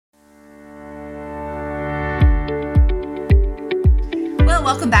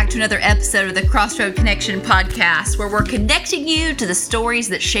Welcome back to another episode of the Crossroad Connection podcast, where we're connecting you to the stories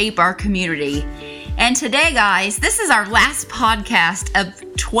that shape our community. And today, guys, this is our last podcast of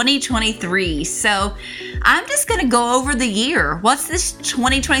 2023. So I'm just going to go over the year. What's this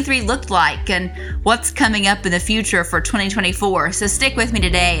 2023 looked like and what's coming up in the future for 2024. So stick with me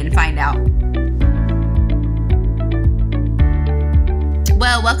today and find out.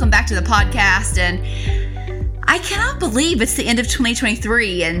 Well, welcome back to the podcast. And I cannot believe it's the end of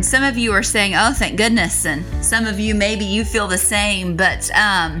 2023, and some of you are saying, oh, thank goodness, and some of you, maybe you feel the same, but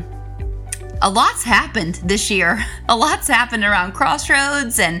a lot's happened this year. A lot's happened around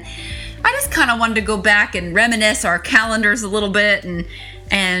Crossroads, and I just kind of wanted to go back and reminisce our calendars a little bit,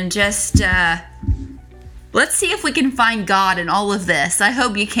 and just let's see if we can find God in all of this. I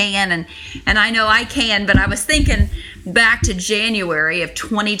hope you can, and I know I can, but I was thinking back to January of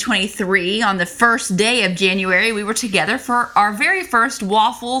 2023. On the first day of January, we were together for our very first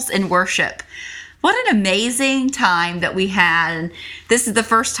Waffles and Worship. What an amazing time that we had. And this is the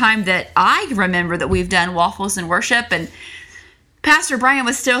first time that I remember that we've done Waffles and Worship. And Pastor Brian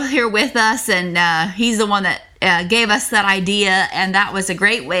was still here with us, and he's the one that gave us that idea. And that was a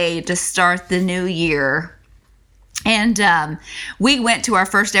great way to start the new year. And we went to our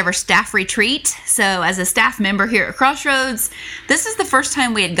first ever staff retreat. So as a staff member here at Crossroads, this is the first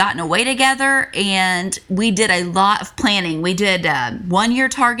time we had gotten away together, and we did a lot of planning. We did 1-year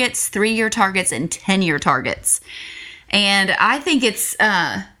targets, 3-year targets, and 10-year targets. And I think it's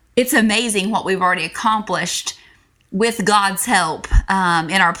amazing what we've already accomplished with God's help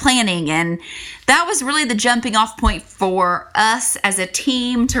in our planning. And that was really the jumping off point for us as a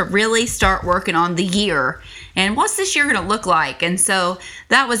team to really start working on the year. And what's this year going to look like? And so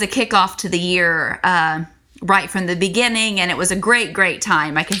that was a kickoff to the year right from the beginning. And it was a great, great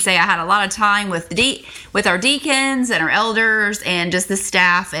time. I can say I had a lot of time with our deacons and our elders and just the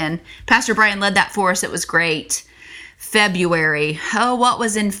staff. And Pastor Brian led that for us. It was great. February. Oh, what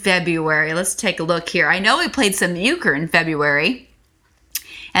was in February? Let's take a look here. I know we played some euchre in February,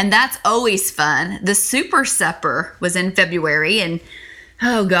 and that's always fun. The Super Supper was in February, and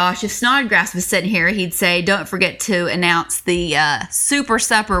oh gosh, if Snodgrass was sitting here, he'd say, don't forget to announce the Super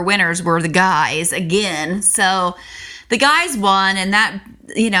Supper winners were the guys again. So the guys won, and that,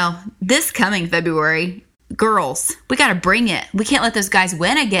 this coming February, girls, we got to bring it. We can't let those guys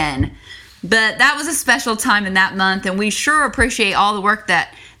win again. But that was a special time in that month, and we sure appreciate all the work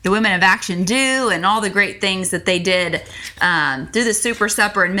that the Women of Action do and all the great things that they did through the Super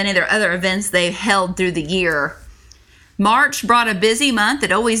Supper and many of their other events they held through the year. March brought a busy month.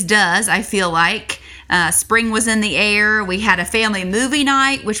 It always does, I feel like. Spring was in the air. We had a family movie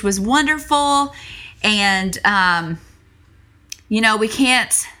night, which was wonderful. And, we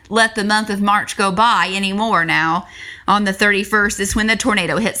can't let the month of March go by anymore now. On the 31st is when the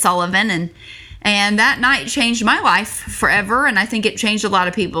tornado hit Sullivan, and that night changed my life forever, and I think it changed a lot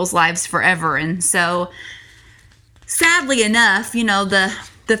of people's lives forever. And so, sadly enough, the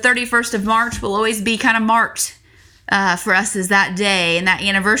 31st of March will always be kind of marked for us as that day and that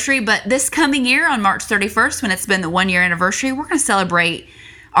anniversary. But this coming year, on March 31st, when it's been the 1-year anniversary, we're going to celebrate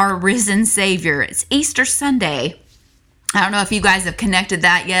our risen Savior. It's Easter Sunday. I don't know if you guys have connected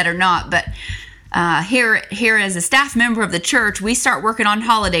that yet or not, but here as a staff member of the church, we start working on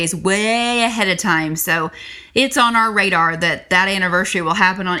holidays way ahead of time. So it's on our radar that anniversary will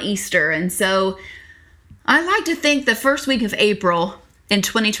happen on Easter. And so I like to think the first week of April in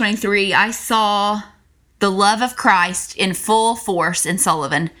 2023, I saw the love of Christ in full force in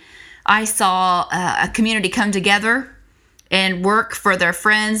Sullivan. I saw a community come together and work for their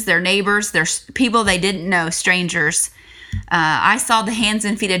friends, their neighbors, their people they didn't know, strangers. I saw the hands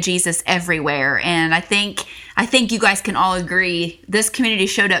and feet of Jesus everywhere, and I think you guys can all agree this community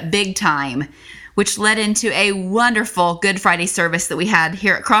showed up big time, which led into a wonderful Good Friday service that we had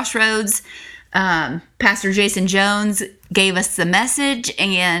here at Crossroads. Pastor Jason Jones gave us the message,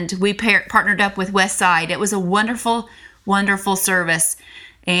 and we partnered up with Westside. It was a wonderful, wonderful service,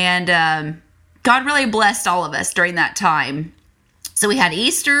 and God really blessed all of us during that time. So we had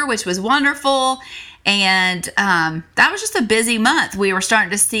Easter, which was wonderful. And that was just a busy month. We were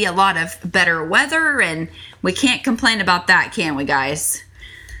starting to see a lot of better weather, and we can't complain about that, can we, guys?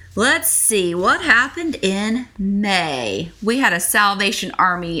 Let's see what happened in May. We had a Salvation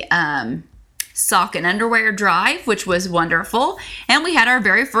Army sock and underwear drive, which was wonderful. And we had our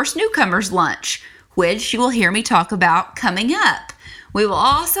very first newcomers lunch, which you will hear me talk about coming up. We will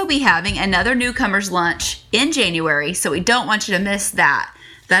also be having another newcomers lunch in January, so we don't want you to miss that.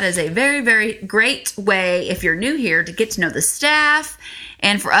 That is a very, very great way, if you're new here, to get to know the staff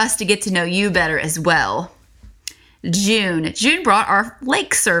and for us to get to know you better as well. June brought our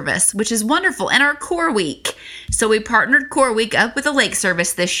lake service, which is wonderful, and our Core Week. So we partnered Core Week up with the lake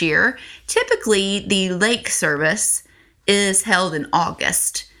service this year. Typically, the lake service is held in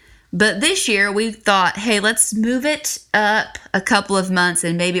August. But this year we thought, hey, let's move it up a couple of months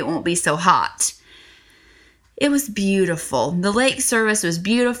and maybe it won't be so hot. It was beautiful. The lake service was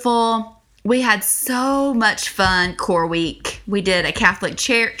beautiful. We had so much fun Core Week. We did a Catholic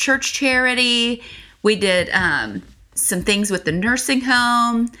church charity. We did some things with the nursing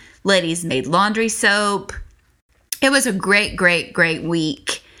home. Ladies made laundry soap. It was a great, great, great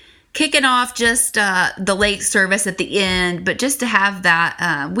week. Kicking off just the lake service at the end, but just to have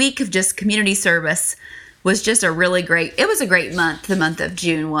that week of just community service was just a really great, it was a great month. The month of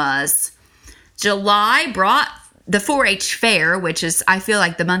June was. July brought the 4-H fair, which is, I feel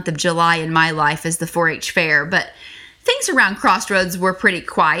like the month of July in my life is the 4-H fair, but things around Crossroads were pretty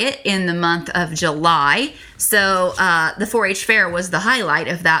quiet in the month of July. So the 4-H fair was the highlight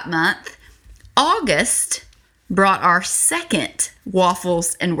of that month. August brought our second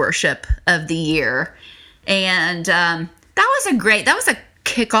Waffles and Worship of the year. And that was a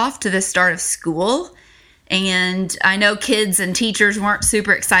kickoff to the start of school. And I know kids and teachers weren't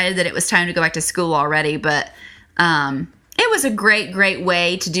super excited that it was time to go back to school already, but it was a great, great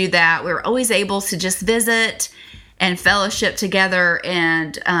way to do that. We were always able to just visit and fellowship together,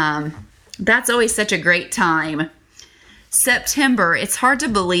 and that's always such a great time. September, it's hard to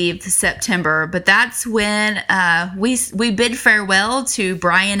believe September, but that's when we bid farewell to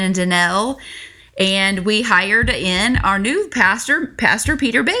Brian and Danelle, and we hired in our new pastor, Pastor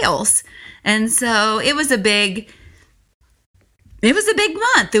Peter Bales. And so it was a big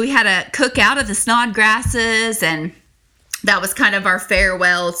month. We had a cookout at the Snodgrasses, and that was kind of our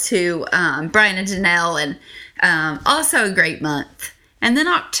farewell to Brian and Danelle, and also a great month. And then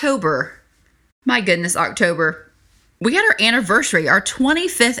October, my goodness, October. We had our anniversary, our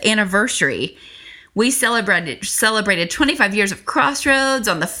 25th anniversary. We celebrated 25 years of Crossroads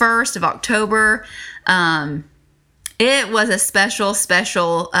on the 1st of October. It was a special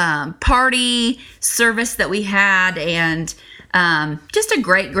party service that we had, and just a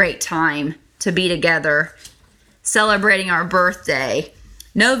great, great time to be together celebrating our birthday.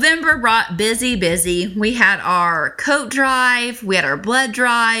 November brought busy. We had our coat drive. We had our blood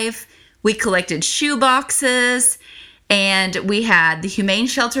drive. We collected shoe boxes. And we had the Humane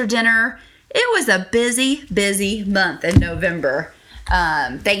Shelter dinner. It was a busy month in November.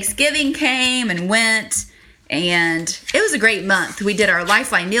 Thanksgiving came and went, and it was a great month. We did our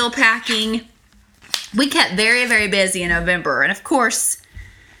Lifeline meal packing. We kept very, very busy in November. And of course,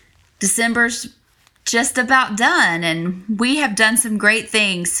 December's just about done. And we have done some great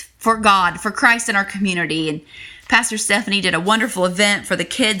things for God, for Christ in our community. And Pastor Stephanie did a wonderful event for the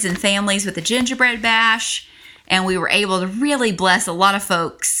kids and families with the gingerbread bash. And we were able to really bless a lot of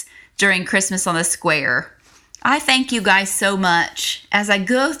folks during Christmas on the Square. I thank you guys so much as I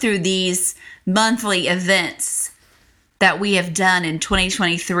go through these monthly events that we have done in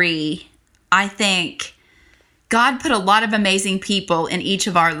 2023. I think God put a lot of amazing people in each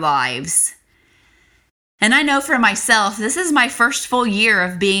of our lives. And I know for myself, this is my first full year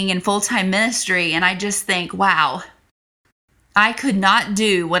of being in full-time ministry, and I just think, wow, I could not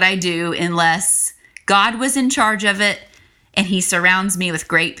do what I do unless God was in charge of it, and he surrounds me with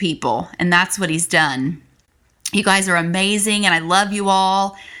great people, and that's what he's done. You guys are amazing, and I love you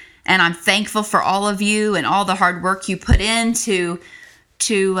all, and I'm thankful for all of you and all the hard work you put into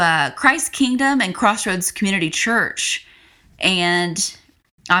Christ's Kingdom and Crossroads Community Church. And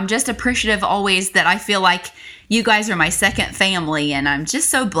I'm just appreciative always that I feel like you guys are my second family, and I'm just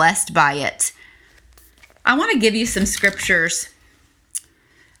so blessed by it. I want to give you some scriptures.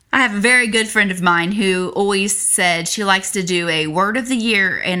 I have a very good friend of mine who always said she likes to do a word of the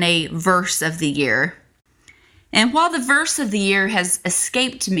year and a verse of the year. And while the verse of the year has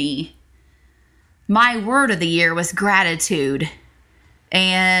escaped me, my word of the year was gratitude.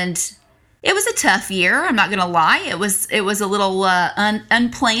 And it was a tough year, I'm not going to lie. It was a little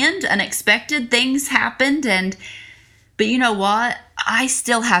unplanned, unexpected. Things happened, but you know what? I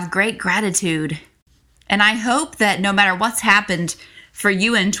still have great gratitude. And I hope that no matter what's happened for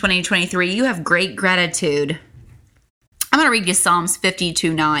you in 2023, you have great gratitude. I'm going to read you Psalms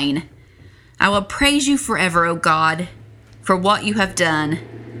 52:9. I will praise you forever, O God, for what you have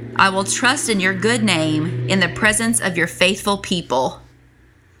done. I will trust in your good name in the presence of your faithful people.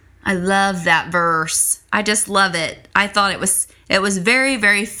 I love that verse. I just love it. I thought it was very,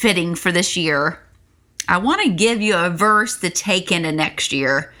 very fitting for this year. I want to give you a verse to take into next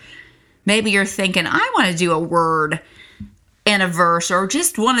year. Maybe you're thinking, I want to do a word. and a verse or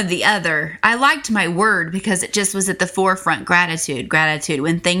just one or the other. I liked my word because it just was at the forefront. Gratitude.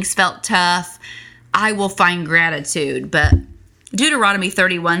 When things felt tough, I will find gratitude. But Deuteronomy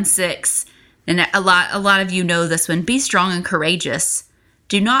 31:6, and a lot of you know this one. Be strong and courageous.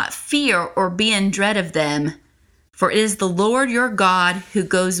 Do not fear or be in dread of them, for it is the Lord your God who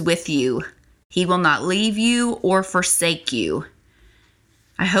goes with you. He will not leave you or forsake you.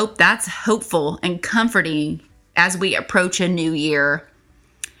 I hope that's hopeful and comforting as we approach a new year.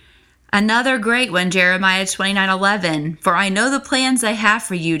 Another great one, Jeremiah 29:11. For I know the plans I have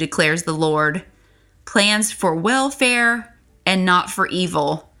for you, declares the Lord. Plans for welfare and not for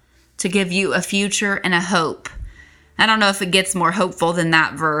evil, to give you a future and a hope. I don't know if it gets more hopeful than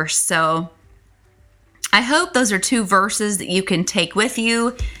that verse. So I hope those are two verses that you can take with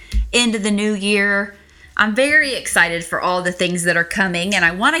you into the new year. I'm very excited for all the things that are coming, and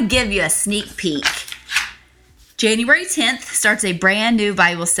I want to give you a sneak peek. January 10th starts a brand new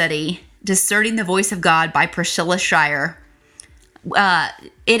Bible study, Discerning the Voice of God by Priscilla Shirer.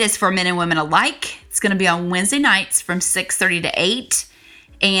 It is for men and women alike. It's going to be on Wednesday nights from 6:30 to 8.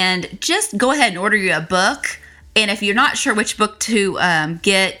 And just go ahead and order you a book. And if you're not sure which book to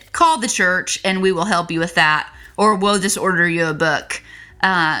get, call the church and we will help you with that. Or we'll just order you a book.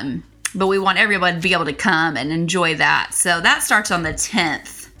 But we want everyone to be able to come and enjoy that. So that starts on the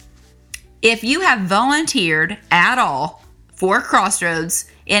 10th. If you have volunteered at all for Crossroads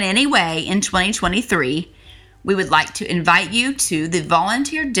in any way in 2023, we would like to invite you to the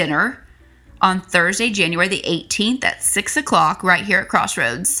volunteer dinner on Thursday, January the 18th at 6 o'clock right here at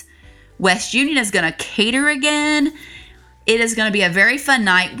Crossroads. West Union is going to cater again. It is going to be a very fun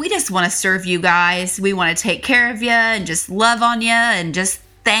night. We just want to serve you guys. We want to take care of you and just love on you and just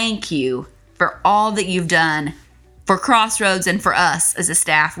thank you for all that you've done for Crossroads and for us as a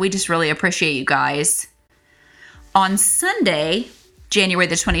staff. We just really appreciate you guys. On Sunday, January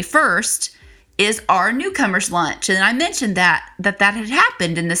the 21st, is our newcomers lunch. And I mentioned that had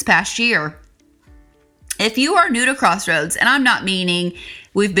happened in this past year. If you are new to Crossroads, and I'm not meaning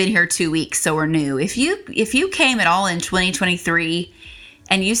we've been here 2 weeks, so we're new. If you came at all in 2023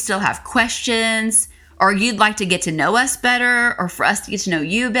 and you still have questions, or you'd like to get to know us better, or for us to get to know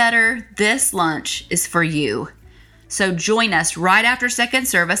you better, this lunch is for you. So join us right after second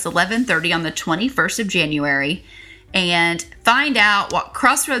service, 11:30 on the 21st of January, and find out what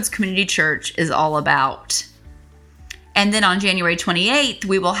Crossroads Community Church is all about. And then on January 28th,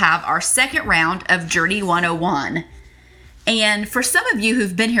 we will have our second round of Journey 101. And for some of you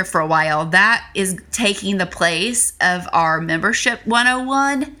who've been here for a while, that is taking the place of our Membership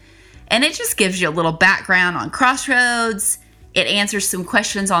 101. And it just gives you a little background on Crossroads. It answers some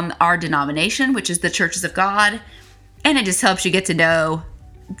questions on our denomination, which is the Churches of God. And it just helps you get to know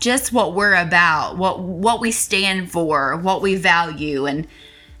just what we're about, what we stand for, what we value. And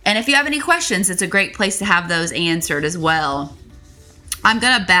if you have any questions, it's a great place to have those answered as well. I'm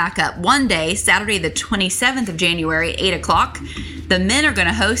going to back up one day, Saturday the 27th of January, 8 o'clock. The men are going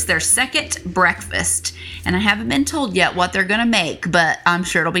to host their second breakfast. And I haven't been told yet what they're going to make, but I'm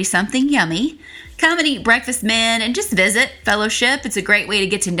sure it'll be something yummy. Come and eat breakfast, men, and just visit, fellowship. It's a great way to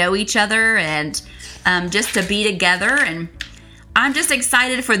get to know each other and just to be together. And I'm just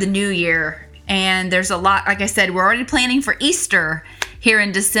excited for the new year. And there's a lot, like I said, we're already planning for Easter here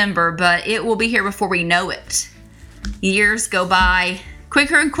in December, but it will be here before we know it. Years go by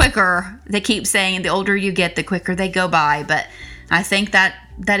quicker and quicker. They keep saying the older you get, the quicker they go by. But I think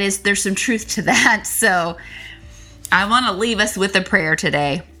there's some truth to that. So I want to leave us with a prayer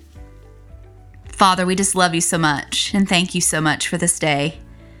today. Father, we just love you so much and thank you so much for this day.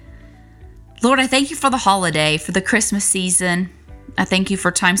 Lord, I thank you for the holiday, for the Christmas season. I thank you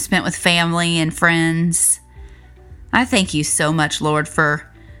for time spent with family and friends. I thank you so much, Lord, for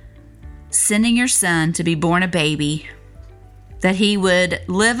sending your son to be born a baby, that he would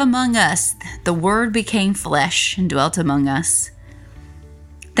live among us. The word became flesh and dwelt among us.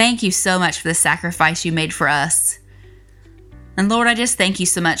 Thank you so much for the sacrifice you made for us. And Lord, I just thank you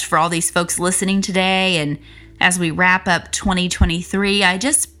so much for all these folks listening today. And as we wrap up 2023, I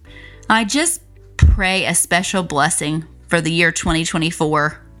just pray a special blessing for the year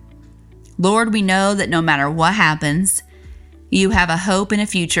 2024. Lord, we know that no matter what happens, you have a hope and a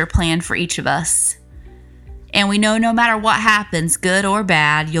future planned for each of us. And we know no matter what happens, good or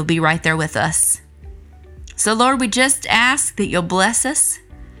bad, you'll be right there with us. So Lord, we just ask that you'll bless us.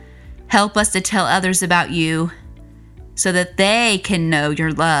 Help us to tell others about you so that they can know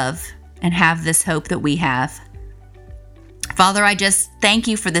your love and have this hope that we have. Father, I just thank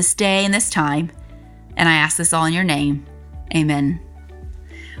you for this day and this time. And I ask this all in your name. Amen.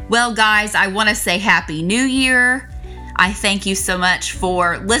 Well, guys, I want to say Happy New Year. I thank you so much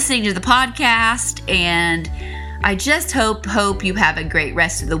for listening to the podcast, and I just hope you have a great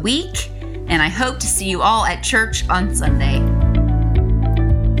rest of the week, and I hope to see you all at church on Sunday.